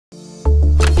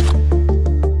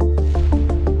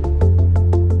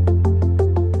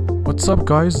What's up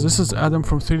guys, this is Adam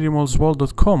from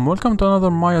 3dmodelsworld.com. Welcome to another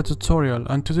Maya tutorial,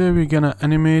 and today we're gonna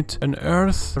animate an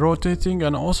earth rotating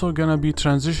and also gonna be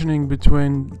transitioning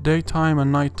between daytime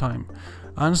and nighttime.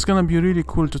 And it's gonna be a really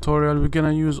cool tutorial. We're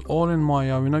gonna use all in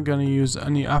Maya. We're not gonna use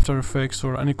any After Effects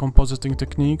or any compositing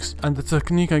techniques. And the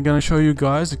technique I'm gonna show you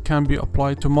guys, it can be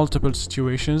applied to multiple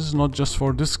situations, not just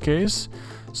for this case.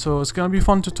 So it's gonna be a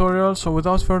fun tutorial. So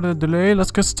without further delay,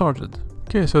 let's get started.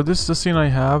 Okay, so this is the scene I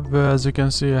have. As you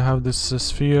can see, I have this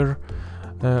sphere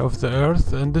of the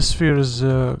earth, and this sphere is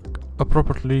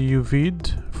appropriately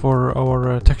UV'd for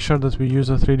our texture that we use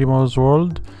at 3D Models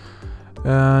World.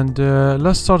 And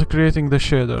let's start creating the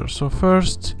shader. So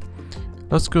first,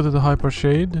 let's go to the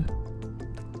hypershade.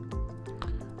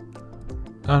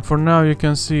 And for now, you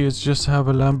can see it's just have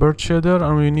a Lambert shader,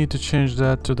 and we need to change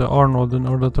that to the Arnold in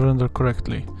order to render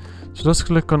correctly. So let's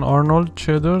click on Arnold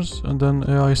shaders and then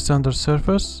AI standard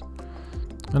surface,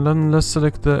 and then let's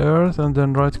select the earth and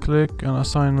then right click and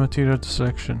assign material to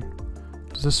selection.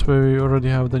 This way we already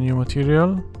have the new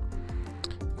material,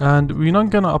 and we're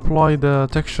not gonna apply the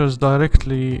textures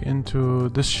directly into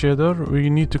this shader. We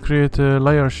need to create a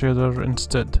layer shader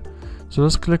instead. So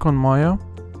let's click on Maya,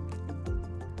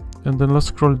 and then let's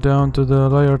scroll down to the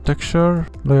layer texture,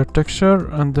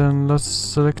 and then let's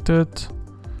select it.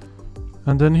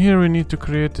 And then here we need to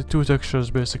create the two textures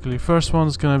basically. First one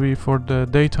is gonna be for the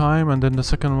daytime, and then the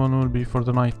second one will be for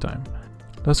the nighttime.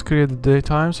 Let's create the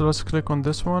daytime, so let's click on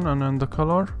this one, and then the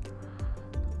color.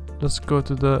 Let's go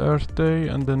to the earth day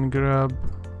and then grab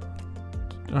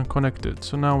and connect it.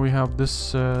 So now we have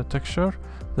this texture.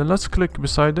 Then let's click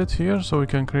beside it here so we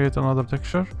can create another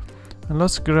texture. And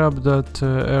let's grab that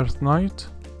earth night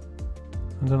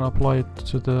and then apply it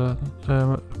to the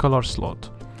color slot.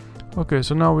 Okay,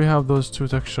 so now we have those two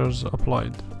textures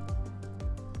applied.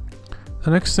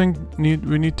 The next thing we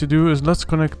need to do is let's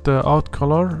connect the out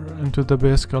color into the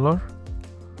base color.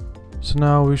 So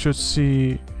now we should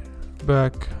see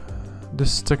back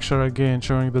this texture again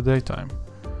showing the daytime.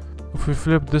 If we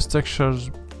flip this texture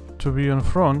to be in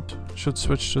front, it should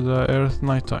switch to the earth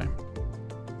nighttime.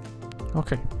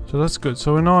 Okay, so that's good.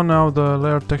 So we know now the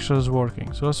layer texture is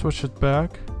working. So let's switch it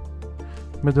back,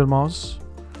 middle mouse.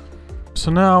 So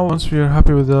now once we are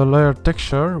happy with the layer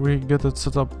texture, we get it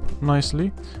set up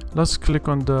nicely. Let's click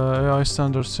on the AI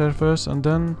standard surface, and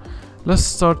then let's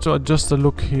start to adjust the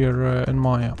look here in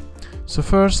Maya. So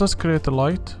first let's create a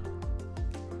lights,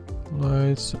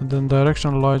 and then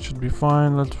directional light should be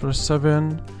fine. Let's press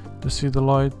 7 to see the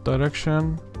light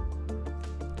direction.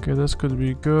 Okay, this could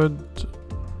be good.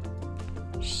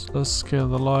 Let's scale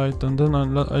the light, and then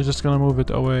I'm just gonna move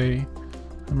it away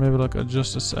and maybe like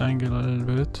adjust this angle a little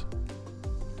bit.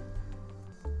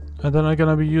 And then I'm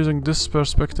gonna be using this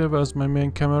perspective as my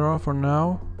main camera for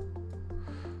now.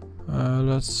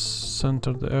 Let's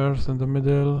center the earth in the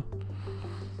middle,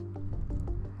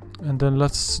 and then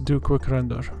let's do quick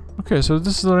render. Okay, so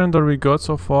this is the render we got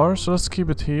so far, so let's keep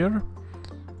it here.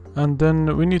 And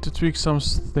then we need to tweak some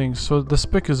things. So the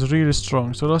spec is really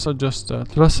strong, so let's adjust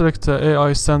that. Let's select the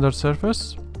AI standard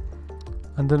surface,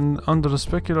 and then under the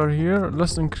specular here,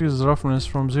 let's increase the roughness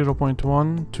from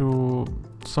 0.1 to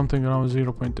something around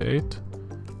 0.8,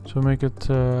 so make it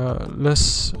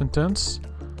less intense.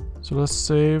 So let's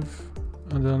save,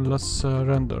 and then let's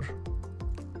render.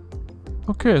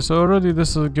 Okay, so already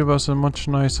this will give us a much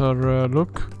nicer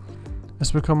look.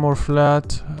 It's become more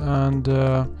flat, and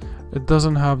it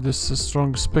doesn't have this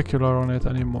strong specular on it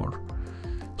anymore.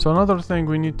 So another thing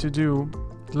we need to do,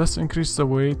 let's increase the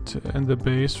weight in the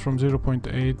base from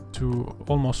 0.8 to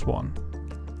almost 1.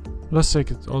 Let's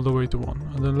take it all the way to 1,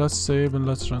 and then let's save and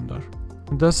let's render.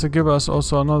 And that's to give us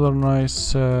also another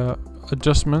nice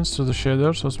adjustments to the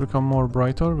shader, so it's become more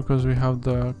brighter because we have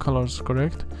the colors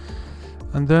correct.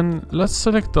 And then let's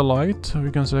select the light.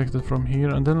 We can select it from here,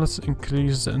 and then let's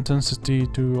increase the intensity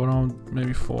to around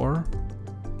maybe 4.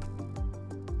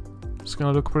 It's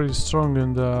gonna look pretty strong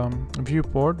in the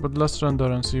viewport, but let's render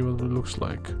and see what it looks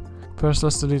like. First,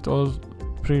 let's delete all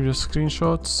previous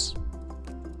screenshots.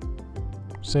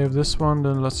 Save this one,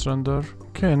 then let's render.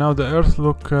 Okay, now the earth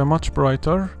look much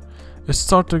brighter. It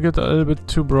started to get a little bit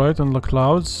too bright on the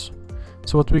clouds.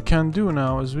 So what we can do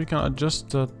now is we can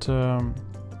adjust that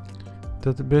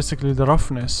basically the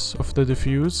roughness of the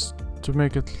diffuse to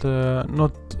make it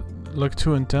not like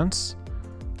too intense.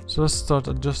 So let's start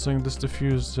adjusting this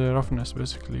diffuse roughness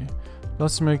basically.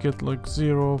 Let's make it like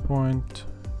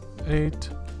 0.8.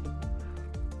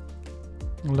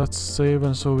 Let's save,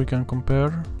 and so we can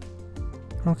compare.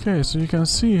 Okay, so you can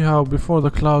see how before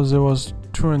the clouds it was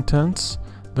too intense,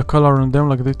 the color on them,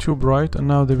 like they're too bright, and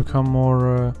now they become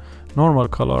more normal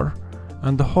color.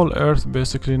 and the whole earth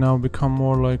basically now become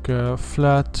more like a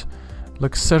flat,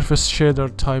 like surface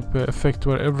shader type effect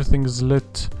where everything is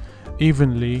lit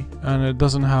evenly and it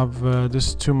doesn't have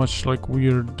this too much like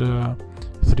weird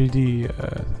 3D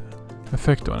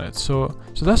effect on it. So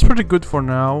that's pretty good for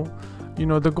now. You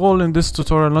know, the goal in this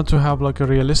tutorial not to have like a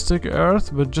realistic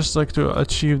earth, but just like to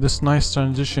achieve this nice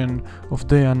transition of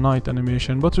day and night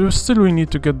animation. But we need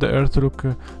to get the earth to look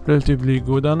relatively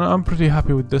good, and I'm pretty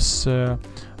happy with this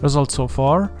result so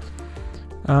far.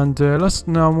 And let's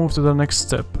now move to the next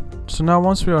step. So now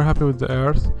once we are happy with the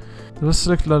earth, let's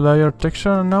select the layer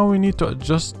texture, and now we need to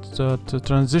adjust the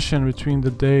transition between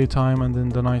the daytime and then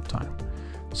the nighttime.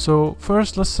 So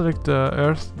first let's select the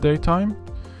earth daytime.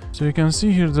 So you can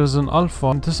see here there's an alpha,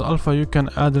 and this alpha you can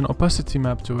add an opacity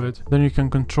map to it. Then you can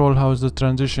control how is the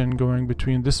transition going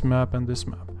between this map and this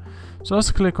map. So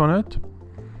let's click on it,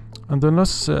 and then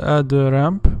let's add the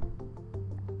ramp.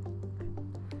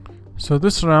 So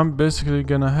this ramp basically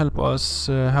gonna help us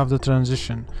have the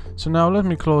transition. So now let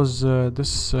me close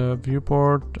this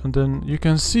viewport, and then you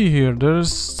can see here there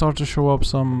is start to show up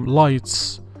some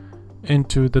lights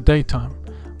into the daytime.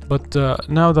 But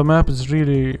now the map is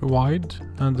really wide,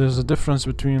 and there's a difference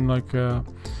between like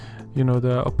you know,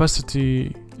 the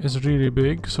opacity is really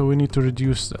big, so we need to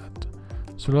reduce that.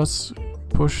 So let's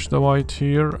push the white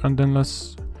here, and then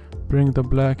let's bring the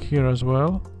black here as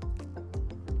well,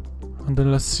 and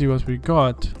then let's see what we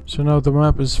got. So now the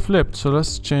map is flipped, so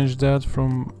let's change that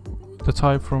from the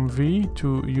type from V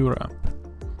to U ramp.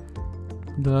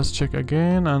 Then let's check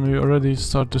again, and we already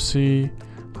start to see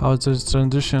how this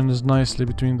transition is nicely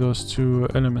between those two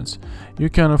elements. You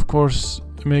can of course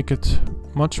make it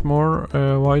much more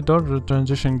wider, the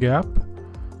transition gap.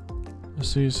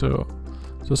 See, so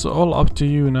it's all up to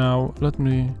you now. Let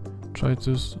me try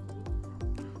to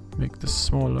make this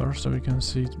smaller so we can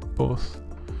see both.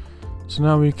 So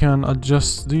now we can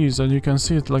adjust these, and you can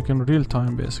see it like in real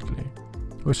time basically,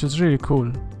 which is really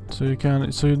cool. So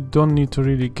you don't need to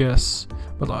really guess.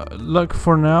 But like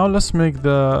for now, let's make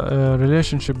the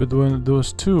relationship between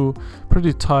those two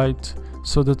pretty tight,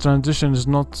 so the transition is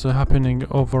not happening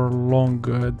over long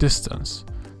distance.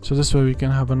 So this way we can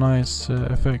have a nice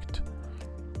effect.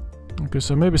 Okay,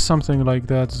 so maybe something like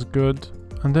that is good.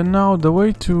 And then now the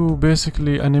way to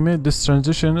basically animate this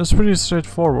transition is pretty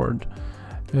straightforward.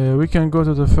 We can go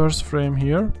to the first frame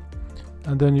here,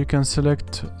 and then you can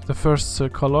select the first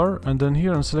color, and then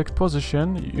here and select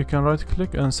position you can right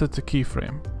click and set the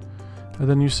keyframe, and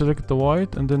then you select the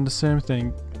white, and then the same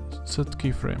thing, set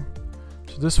keyframe.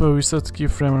 So this way we set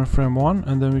keyframe on frame 1,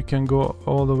 and then we can go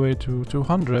all the way to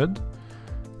 200,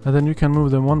 and then you can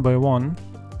move them one by one.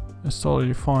 It's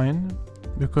totally fine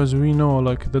because we know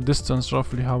like the distance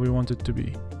roughly how we want it to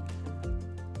be.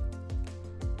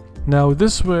 Now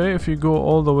this way, if you go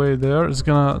all the way there, it's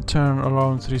gonna turn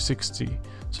around 360.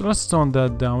 So let's tone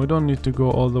that down. We don't need to go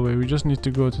all the way, we just need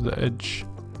to go to the edge.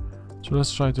 So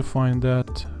let's try to find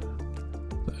that,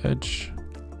 the edge.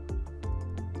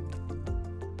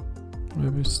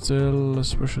 Maybe still,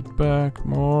 let's push it back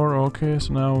more. Okay,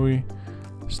 so now we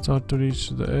start to reach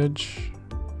the edge.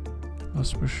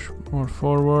 Let's push more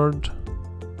forward.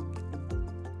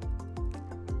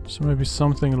 So maybe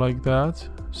something like that.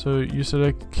 So you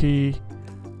select key,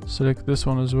 select this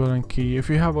one as well, and key. If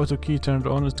you have auto key turned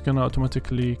on, it's gonna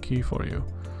automatically key for you.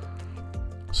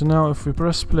 So now if we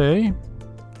press play,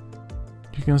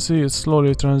 you can see it's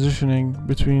slowly transitioning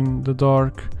between the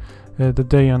dark, the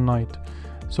day and night.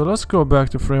 So let's go back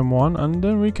to frame 1, and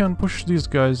then we can push these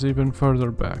guys even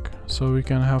further back. So we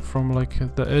can have from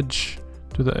like the edge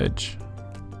to the edge.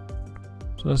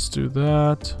 So let's do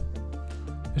that.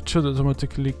 It should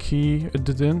automatically key, it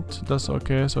didn't, that's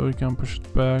okay, so we can push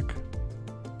it back.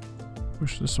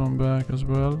 Push this one back as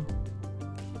well.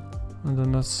 And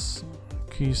then let's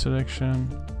key selection.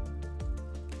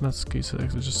 Let's key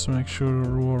select it just to make sure it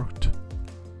worked.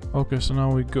 Okay, so now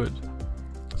we're good.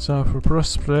 So if we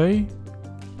press play,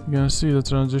 you're gonna see the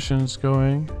transitions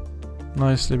going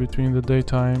nicely between the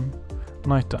daytime,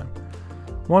 nighttime.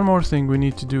 One more thing we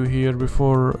need to do here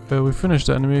before we finish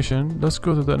the animation. Let's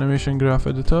go to the animation graph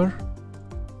editor,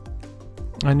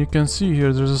 and you can see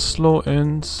here there's a slow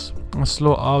ins and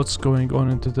slow outs going on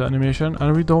into the animation,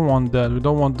 and we don't want that. We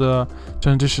don't want the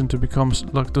transition to become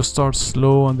like to start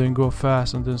slow and then go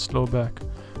fast and then slow back.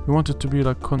 We want it to be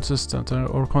like consistent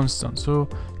or constant. So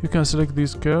you can select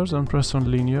these curves and press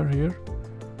on linear here,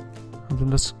 and then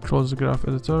let's close the graph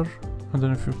editor, and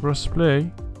then if you press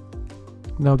play,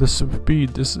 now the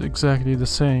speed is exactly the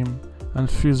same and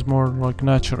feels more like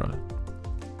natural.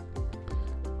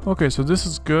 Okay, so this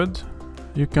is good.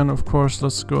 You can of course,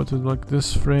 let's go to like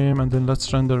this frame, and then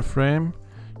let's render frame.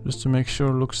 just to make sure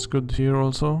it looks good here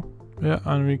also. Yeah,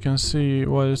 and we can see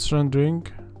while it's rendering,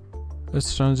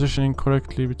 it's transitioning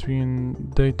correctly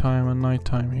between daytime and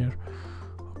nighttime here.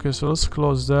 Okay, so let's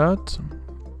close that.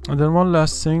 And then one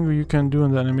last thing you can do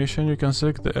in the animation, you can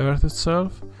select the earth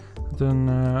itself, then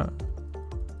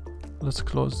let's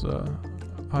close the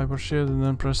hypershade and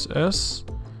then press S.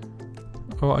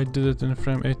 Oh, I did it in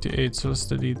frame 88, so let's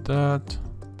delete that.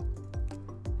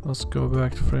 Let's go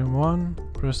back to frame 1,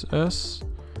 press S,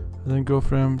 and then go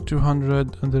frame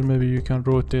 200, and then maybe you can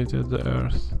rotate it, the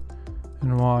earth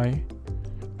in Y,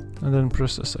 and then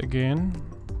press S again.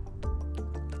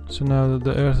 So now that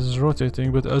the earth is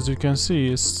rotating, but as you can see,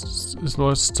 it's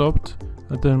stopped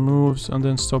and then moves and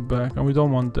then stop back, and we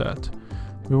don't want that.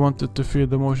 We want it to feel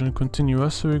the motion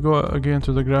continuous, so we go again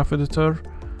to the graph editor,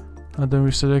 and then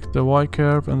we select the Y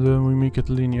curve, and then we make it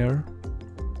linear.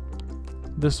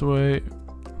 This way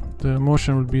the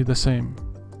motion will be the same.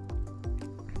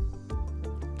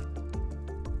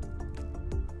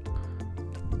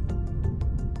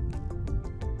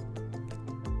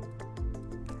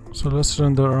 So let's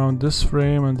render around this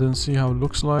frame and then see how it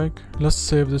looks like. Let's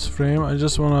save this frame. I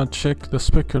just want to check the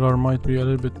specular might be a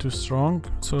little bit too strong.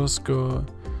 So let's go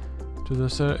to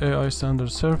the AI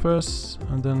standard surface,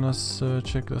 and then let's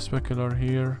check the specular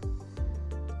here,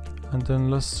 and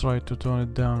then let's try to tone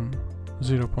it down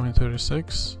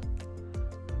 0.36,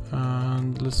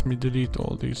 and let me delete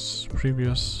all these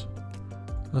previous.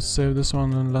 Let's save this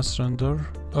one and let's render.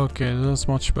 Okay, that's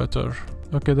much better.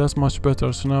 Okay, that's much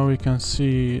better. So now we can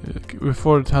see,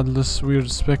 before it had this weird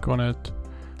speck on it,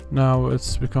 now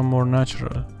it's become more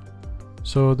natural.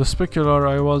 So the specular,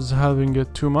 I was having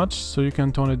it too much, so you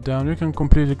can tone it down. You can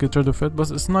completely get rid of it, but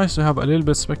it's nice to have a little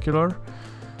bit specular.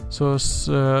 So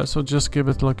just give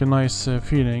it like a nice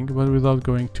feeling, but without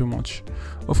going too much.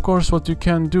 Of course, what you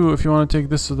can do if you want to take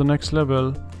this to the next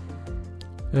level,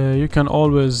 you can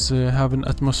always have an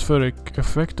atmospheric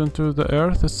effect onto the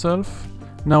earth itself.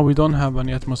 Now we don't have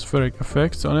any atmospheric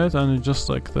effects on it, and it's just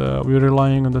like we're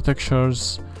relying on the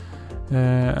textures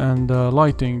and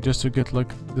lighting just to get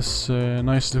like this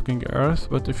nice looking earth.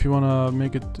 But if you want to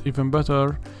make it even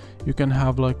better, you can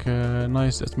have like a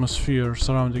nice atmosphere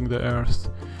surrounding the earth.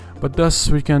 But thus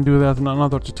we can do that in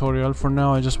another tutorial. For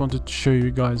now, I just wanted to show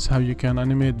you guys how you can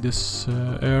animate this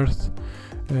earth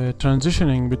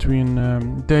transitioning between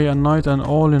day and night, and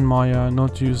all in Maya,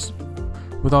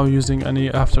 without using any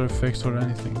After Effects or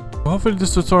anything. Hopefully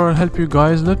this tutorial helped you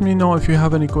guys. Let me know if you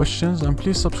have any questions, and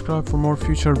please subscribe for more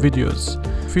future videos.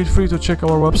 Feel free to check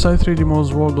our website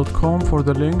 3dmodelsworld.com for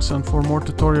the links and for more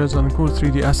tutorials and cool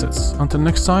 3D assets. Until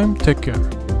next time, take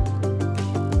care.